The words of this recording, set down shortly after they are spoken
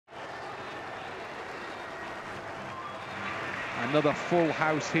Another full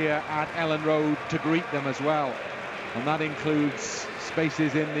house here at Ellen Road to greet them as well. And that includes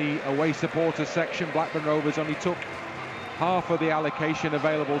spaces in the away supporters section. Blackburn Rovers only took half of the allocation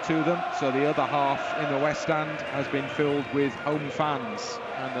available to them, so the other half in the West Stand has been filled with home fans.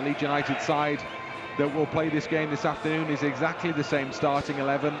 And the Leeds United side that will play this game this afternoon is exactly the same starting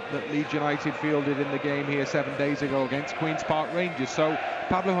 11 that Leeds United fielded in the game here 7 days ago against Queen's Park Rangers. So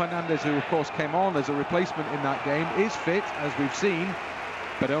Pablo Hernandez, who of course came on as a replacement in that game, is fit, as we've seen,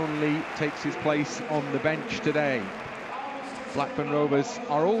 but only takes his place on the bench today. Blackburn Rovers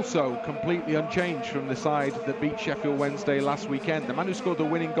are also completely unchanged from the side that beat Sheffield Wednesday last weekend. The man who scored the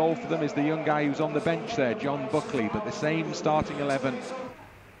winning goal for them is the young guy who's on the bench there, John Buckley, but the same starting 11.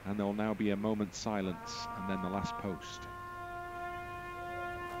 And there'll now be a moment's silence and then the last post.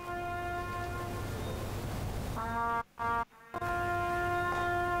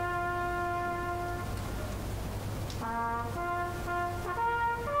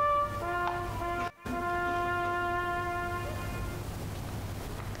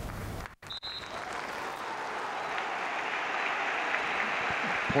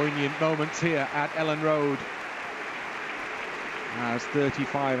 Poignant moments here at Ellen Road as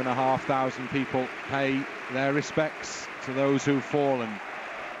 35,500 people pay their respects to those who've fallen.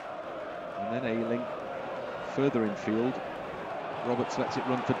 And then Ayling further infield. Roberts lets it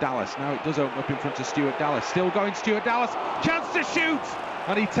run for Dallas. Now it does open up in front of Stuart Dallas. Still going Stuart Dallas. Chance to shoot!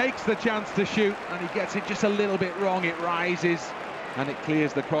 And he takes the chance to shoot and he gets it just a little bit wrong. It rises and it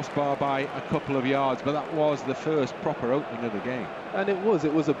clears the crossbar by a couple of yards, but that was the first proper opening of the game. And it was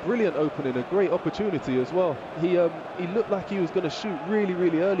a brilliant opening, a great opportunity as well. He looked like he was going to shoot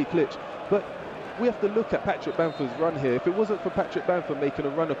really early, Klitsch, but we have to look at Patrick Bamford's run here. If it wasn't for Patrick Bamford making a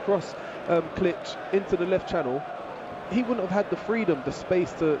run across Klitsch into the left channel, he wouldn't have had the freedom, the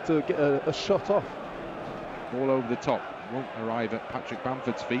space to get a shot off. Ball over the top, won't arrive at Patrick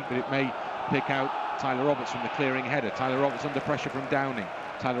Bamford's feet, but it may pick out Tyler Roberts from the clearing header. Tyler Roberts under pressure from Downing.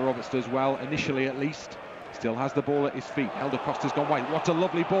 Tyler Roberts does well, initially at least. Still has the ball at his feet. Helder Costa's gone wide. What a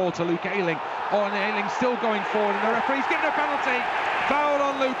lovely ball to Luke Ayling. Oh, and Ayling still going forward, and the referee's given a penalty. Foul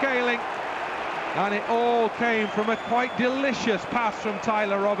on Luke Ayling. And it all came from a quite delicious pass from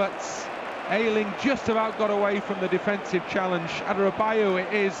Tyler Roberts. Ayling just about got away from the defensive challenge. Adebayo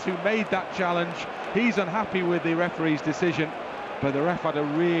it is who made that challenge. He's unhappy with the referee's decision, but the ref had a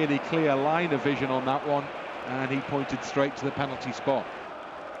really clear line of vision on that one, and he pointed straight to the penalty spot.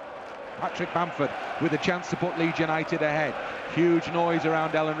 Patrick Bamford with a chance to put Leeds United ahead. Huge noise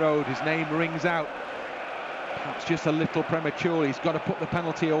around Ellen Road. His name rings out. Perhaps just a little prematurely. He's got to put the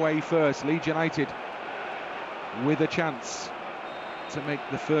penalty away first. Leeds United with a chance to make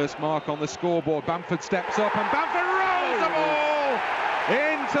the first mark on the scoreboard. Bamford steps up and Bamford rolls the ball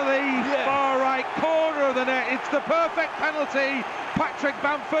into the far right corner of the net. It's the perfect penalty. Patrick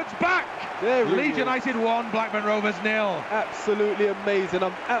Bamford's back. Leeds United 1, Blackburn Rovers 0. Absolutely amazing.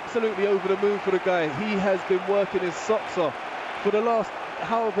 I'm absolutely over the moon for the guy. He has been working his socks off for the last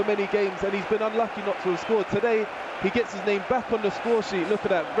however many games, and he's been unlucky not to have scored. Today, he gets his name back on the score sheet. Look at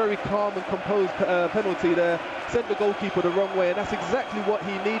that, very calm and composed penalty there. Sent the goalkeeper the wrong way, and that's exactly what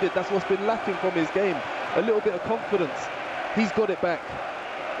he needed. That's what's been lacking from his game. A little bit of confidence. He's got it back.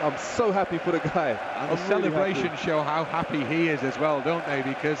 I'm so happy for the guy. And the celebrations show how happy he is as well, don't they?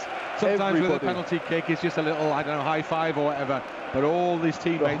 Because sometimes with a penalty kick, it's just a little, I don't know, high five or whatever. But all his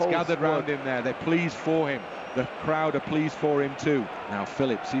teammates gathered round him there. They're pleased for him. The crowd are pleased for him too. Now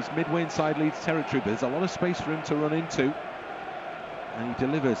Phillips, he's midway inside Leeds territory, but there's a lot of space for him to run into. And he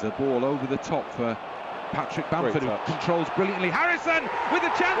delivers the ball over the top for Patrick Bamford, who controls brilliantly. Harrison with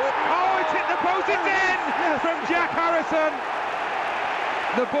a chance. Oh, it's hit the post. It's in from Jack Harrison.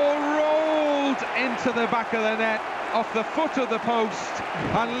 The ball rolled into the back of the net off the foot of the post,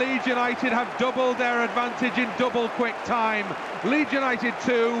 and Leeds United have doubled their advantage in double quick time. Leeds United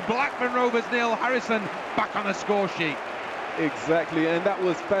 2, Blackburn Rovers 0. Harrison back on the score sheet. Exactly, and that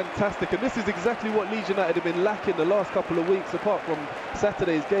was fantastic, and this is exactly what Leeds United have been lacking the last couple of weeks apart from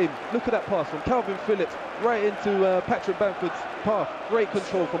Saturday's game. Look at that pass from Calvin Phillips right into Patrick Bamford's path. Great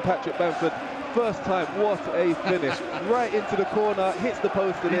control from Patrick Bamford. First time, what a finish. Right into the corner, hits the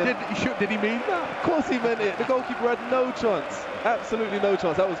post and in. Did he mean that? Of course he meant it. The goalkeeper had no chance. Absolutely no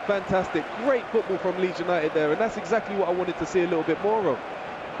chance. That was fantastic. Great football from Leeds United there, and that's exactly what I wanted to see a little bit more of.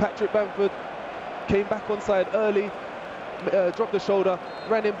 Patrick Bamford came back onside early, dropped the shoulder,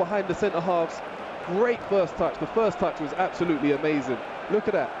 ran in behind the centre halves. Great first touch. The first touch was absolutely amazing. Look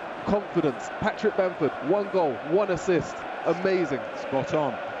at that. Confidence. Patrick Bamford, 1 goal, 1 assist. Amazing. Spot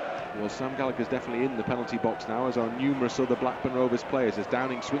on. Well, Sam Gallagher's definitely in the penalty box now, as are numerous other Blackburn Rovers players, as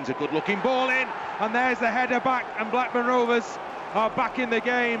Downing swings a good-looking ball in, and there's the header back, and Blackburn Rovers are back in the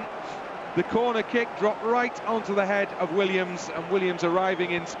game. The corner kick dropped right onto the head of Williams, and Williams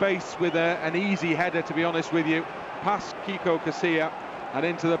arriving in space with an easy header, to be honest with you, past Kiko Casilla and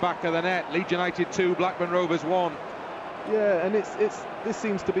into the back of the net. Leeds United 2, Blackburn Rovers 1. Yeah, and this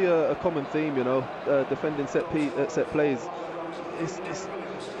seems to be a common theme, you know, defending set plays.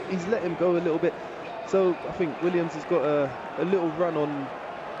 He's let him go a little bit. So I think Williams has got a little run on,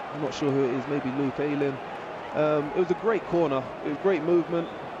 I'm not sure who it is, maybe Luke Ayling. It was a great corner, it was great movement.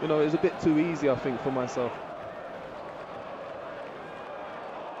 You know, it was a bit too easy, I think, for myself.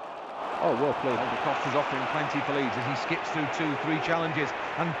 Oh, well played. Costa's offering plenty for Leeds as he skips through 2-3 challenges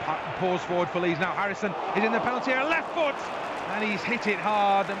and pours forward for Leeds. Now Harrison is in the penalty area, left foot, and he's hit it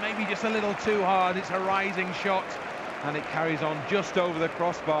hard, and maybe just a little too hard. It's a rising shot, and it carries on just over the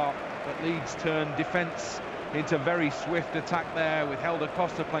crossbar. But Leeds turn defence into very swift attack there, with Helder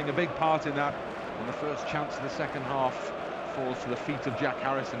Costa playing a big part in that. And the first chance of the second half falls to the feet of Jack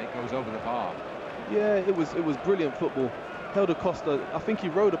Harrison. It goes over the bar. Yeah, it was brilliant football. Helder Costa, I think he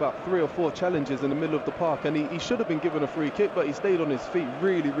rode about 3 or 4 challenges in the middle of the park, and he should have been given a free kick, but he stayed on his feet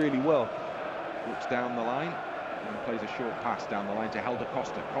really, really well. Looks down the line and plays a short pass down the line to Helder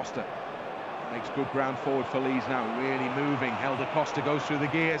Costa. Costa makes good ground forward for Leeds now, really moving. Helder Costa goes through the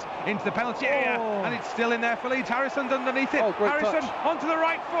gears into the penalty area, and it's still in there for Leeds. Harrison's underneath it. Harrison touch. Onto the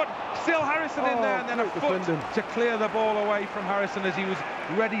right foot. Still Harrison in there, and then a foot to clear the ball away from Harrison as he was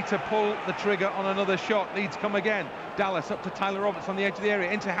ready to pull the trigger on another shot. Leeds come again. Dallas up to Tyler Roberts on the edge of the area,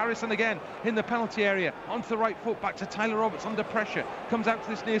 into Harrison again in the penalty area, onto the right foot, back to Tyler Roberts under pressure, comes out to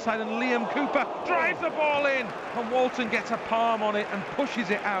this near side, and Liam Cooper drives the ball in, and Walton gets a palm on it and pushes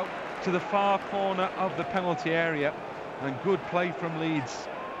it out to the far corner of the penalty area. And good play from Leeds,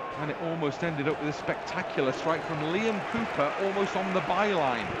 and it almost ended up with a spectacular strike from Liam Cooper almost on the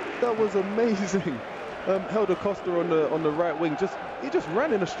byline. That was amazing. Helder Costa on the right wing, he just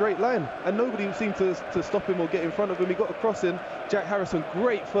ran in a straight line, and nobody seemed to stop him or get in front of him. He got a cross in. Jack Harrison,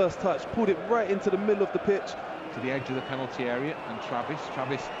 great first touch, pulled it right into the middle of the pitch. To the edge of the penalty area, and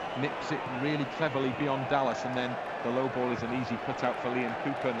Travis nips it really cleverly beyond Dallas, and then the low ball is an easy cutout for Liam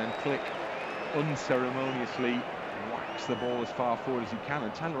Cooper, and then Click unceremoniously whacks the ball as far forward as he can,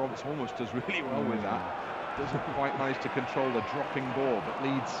 and Tyler Roberts almost does really well with that. Doesn't quite manage to control the dropping ball, but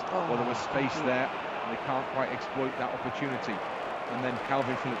Leeds, well, there was space there, and they can't quite exploit that opportunity. And then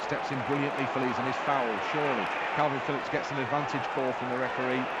Calvin Phillips steps in brilliantly for Leeds, and is fouled, surely. Calvin Phillips gets an advantage call from the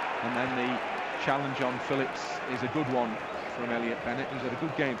referee, and then the challenge on Phillips is a good one from Elliot Bennett. He's had a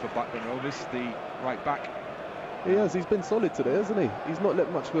good game for Blackburn Rovers, the right back. He has. He's been solid today, hasn't he? He's not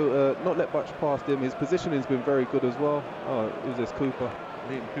let much past him. His positioning's been very good as well. Oh, it was this Cooper.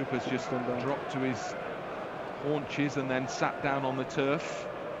 Liam Cooper's just dropped to his haunches and then sat down on the turf,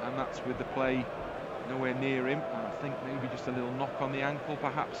 and that's with the play nowhere near him. And I think maybe just a little knock on the ankle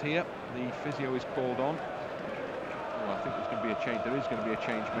perhaps here. The physio is called on. Well, I think there's going to be a change. There is going to be a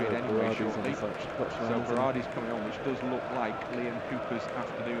change made anyway shortly. So Berardi's coming on, which does look like Liam Cooper's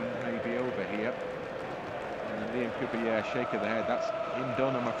afternoon may be over here. And Liam Cooper, yeah, shake of the head. That's him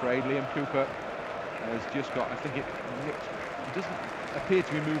done, I'm afraid. Liam Cooper has just got, I think it doesn't appear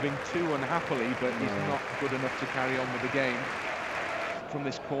to be moving too unhappily, but he's not good enough to carry on with the game. From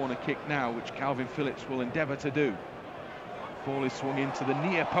this corner kick now, which Calvin Phillips will endeavour to do. Ball is swung into the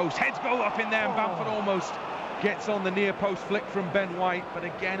near post. Heads go up in there, and Bamford almost gets on the near post flick from Ben White, but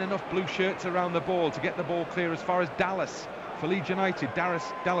again enough blue shirts around the ball to get the ball clear as far as Dallas for Leeds United.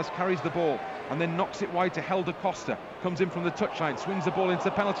 Dallas carries the ball and then knocks it wide to Helder Costa, comes in from the touchline, swings the ball into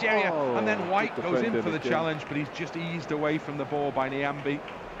the penalty area, and then White goes in for the challenge, but he's just eased away from the ball by Niambi.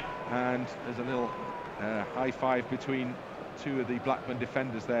 And there's a little high five between two of the Blackburn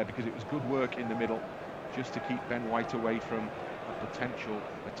defenders there, because it was good work in the middle just to keep Ben White away from a potential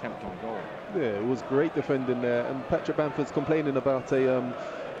attempt on goal. Yeah, it was great defending there, and Patrick Bamford's complaining about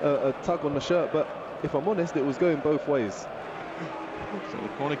a tug on the shirt, but if I'm honest, it was going both ways. So the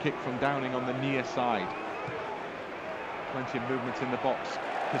corner kick from Downing on the near side. Plenty of movement in the box.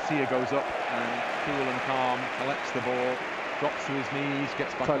 Casilla goes up and cool and calm collects the ball, drops to his knees,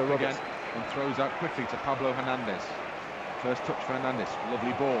 gets back up again and throws out quickly to Pablo Hernandez. First touch for Hernandez,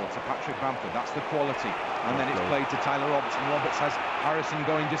 lovely ball to Patrick Bamford, that's the quality. And then it's played to Tyler Roberts, and Roberts has Harrison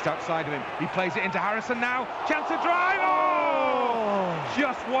going just outside of him. He plays it into Harrison now, chance to drive,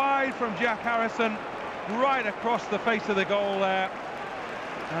 just wide from Jack Harrison, right across the face of the goal there.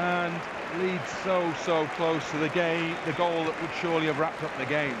 And Leeds so close to the goal that would surely have wrapped up the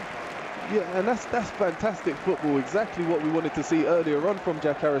game. Yeah, and that's fantastic football, exactly what we wanted to see earlier on from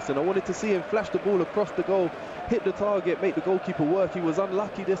Jack Harrison. I wanted to see him flash the ball across the goal, hit the target, make the goalkeeper work. He was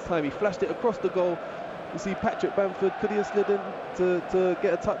unlucky this time. He flashed it across the goal, You see Patrick Bamford, could he have slid in to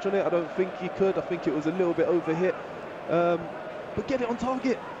get a touch on it? I don't think he could. I think it was a little bit overhit. But get it on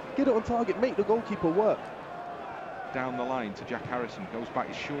target. Get it on target. Make the goalkeeper work. Down the line to Jack Harrison. Goes back,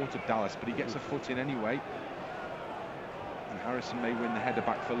 he's short of Dallas, but he gets a foot in anyway. And Harrison may win the header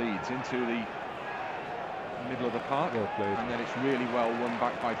back for Leeds into the middle of the park. Well played. And then it's really well won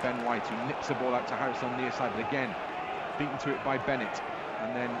back by Ben White, who nips the ball out to Harrison on the near side, but again beaten to it by Bennett.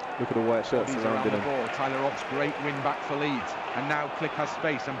 And then look at the white shirt surrounding him. Ball. Tyler Roberts, great win back for Leeds. And now Click has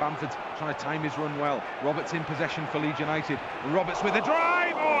space, and Bamford's trying to time his run well. Roberts in possession for Leeds United. Roberts with a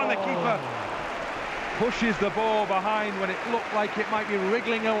drive. Oh, and the keeper pushes the ball behind when it looked like it might be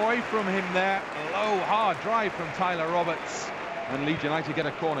wriggling away from him there. Low, hard drive from Tyler Roberts, and Leeds United get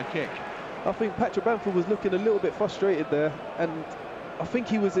a corner kick. I think Patrick Bamford was looking a little bit frustrated there, and I think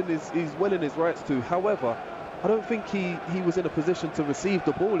he was he's well in his rights to. However, I don't think he was in a position to receive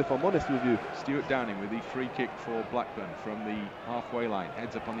the ball, if I'm honest with you. Stuart Downing with the free kick for Blackburn from the halfway line.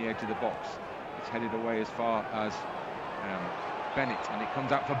 Heads up on the edge of the box. It's headed away as far as Bennett, and it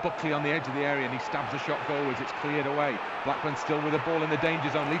comes out for Buckley on the edge of the area, and he stabs the shot goalwards. It's cleared away. Blackburn still with the ball in the danger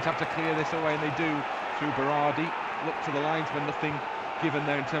zone. Leeds have to clear this away, and they do through Berardi. Look to the linesman, nothing given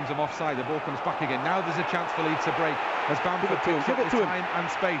there in terms of offside. The ball comes back again. Now there's a chance for Leeds to break as Bamford picks up the time and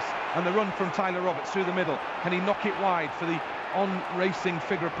space, and the run from Tyler Roberts through the middle. Can he knock it wide for the on-racing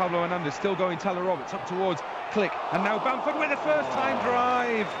figure of Pablo Hernandez? Still going Tyler Roberts up towards Click, and now Bamford with a first-time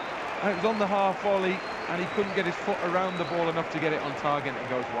drive. And it was on the half volley, and he couldn't get his foot around the ball enough to get it on target, and it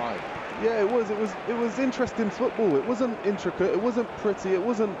goes wide. Yeah, it was interesting football. It wasn't intricate, it wasn't pretty, it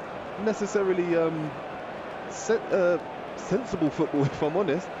wasn't necessarily sensible football, if I'm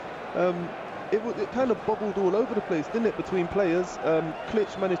honest. It kind of bobbled all over the place, didn't it, between players.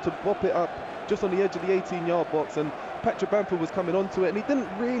 Klitsch managed to bop it up just on the edge of the 18-yard box, and Patrick Bamford was coming onto it, and he didn't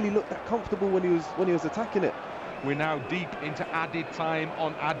really look that comfortable when he was attacking it. We're now deep into added time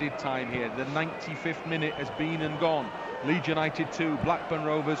on added time here. The 95th minute has been and gone. Leeds United 2, Blackburn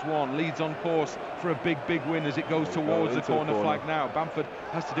Rovers 1. Leeds on course for a big win as it goes towards the corner flag now. Bamford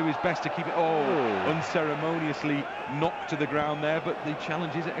has to do his best to keep it unceremoniously knocked to the ground there, but the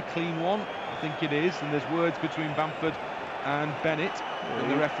challenge is it a clean one? I think it is, and there's words between Bamford and Bennett, and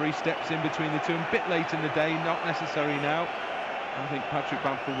the referee steps in between the two. A bit late in the day, not necessary now. I think Patrick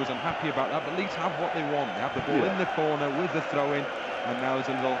Bamford was unhappy about that, but Leeds have what they want. They have the ball in the corner with the throw-in, and now there's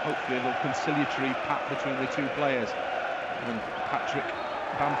hopefully a little conciliatory pat between the two players. And Patrick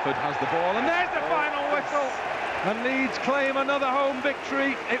Bamford has the ball, and there's the final whistle. And Leeds claim another home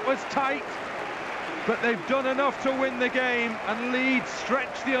victory. It was tight, but they've done enough to win the game, and Leeds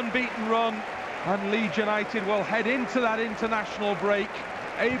stretch the unbeaten run, and Leeds United will head into that international break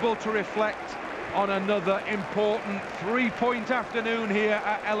able to reflect on another important three-point afternoon here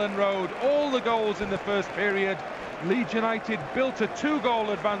at Ellen Road. All the goals in the first period. Leeds United built a two-goal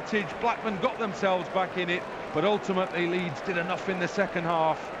advantage. Blackburn got themselves back in it, but ultimately Leeds did enough in the second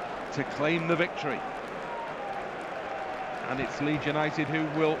half to claim the victory. And it's Leeds United who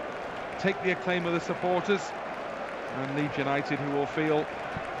will take the acclaim of the supporters, and Leeds United who will feel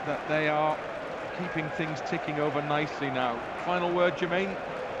that they are keeping things ticking over nicely now. Final word, Jermaine.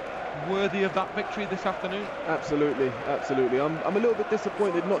 Worthy of that victory this afternoon? Absolutely. I'm a little bit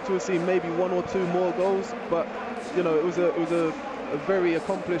disappointed not to have seen maybe one or two more goals, but you know, it was a very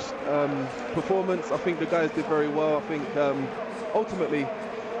accomplished performance. I think the guys did very well. I think ultimately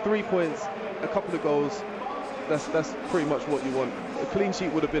 3 points, a couple of goals, that's pretty much what you want. A clean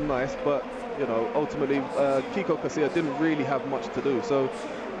sheet would have been nice, but you know, ultimately Kiko Casilla didn't really have much to do. So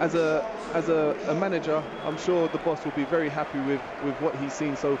as a manager, I'm sure the boss will be very happy with what he's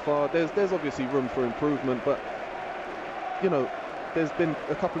seen so far. There's obviously room for improvement, but you know, there's been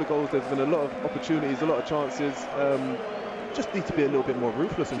a couple of goals, there's been a lot of opportunities, a lot of chances. Just need to be a little bit more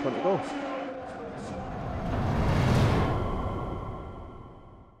ruthless in front of goal.